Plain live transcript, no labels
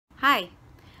Hi,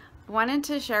 wanted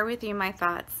to share with you my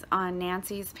thoughts on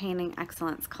Nancy's Painting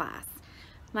Excellence class.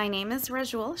 My name is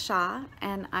Rajul Shah,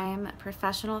 and I am a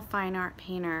professional fine art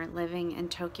painter living in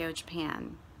Tokyo,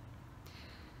 Japan.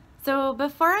 So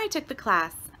before I took the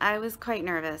class, I was quite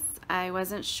nervous. I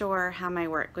wasn't sure how my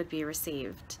work would be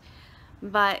received,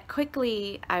 but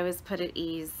quickly I was put at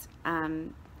ease.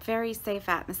 Very safe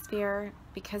atmosphere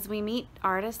because we meet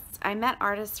artists. I met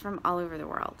artists from all over the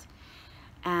world.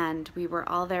 And we were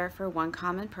all there for one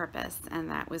common purpose, and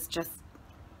that was just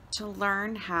to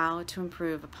learn how to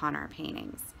improve upon our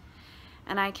paintings.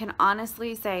 And I can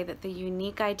honestly say that the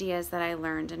unique ideas that I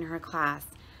learned in her class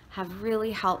have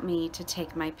really helped me to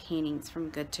take my paintings from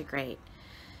good to great.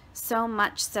 So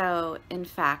much so, in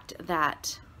fact,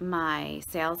 that my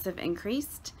sales have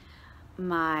increased.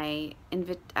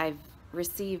 I've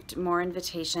received more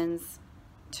invitations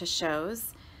to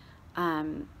shows.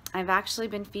 I've actually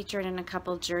been featured in a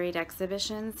couple juried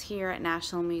exhibitions here at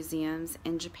national museums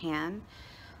in Japan.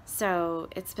 So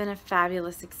it's been a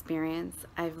fabulous experience.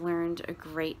 I've learned a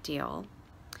great deal.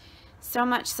 So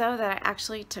much so that I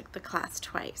actually took the class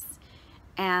twice.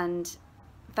 And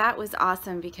that was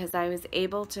awesome because I was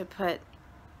able to put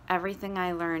everything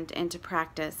I learned into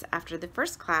practice after the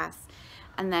first class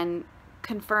and then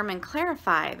confirm and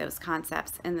clarify those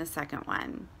concepts in the second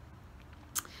one.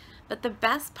 But the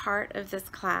best part of this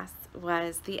class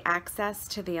was the access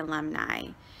to the alumni.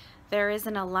 There is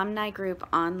an alumni group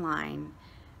online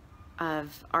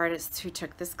of artists who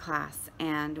took this class,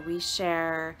 and we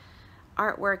share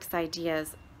artworks,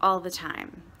 ideas all the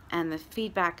time. And the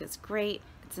feedback is great,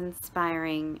 it's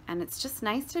inspiring, and it's just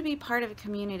nice to be part of a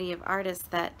community of artists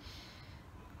that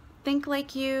think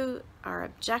like you, are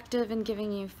objective in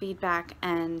giving you feedback,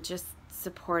 and just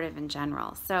supportive in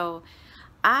general. So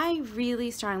I really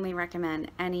strongly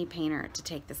recommend any painter to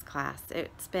take this class.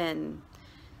 It's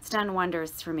done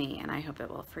wonders for me, and I hope it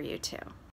will for you too.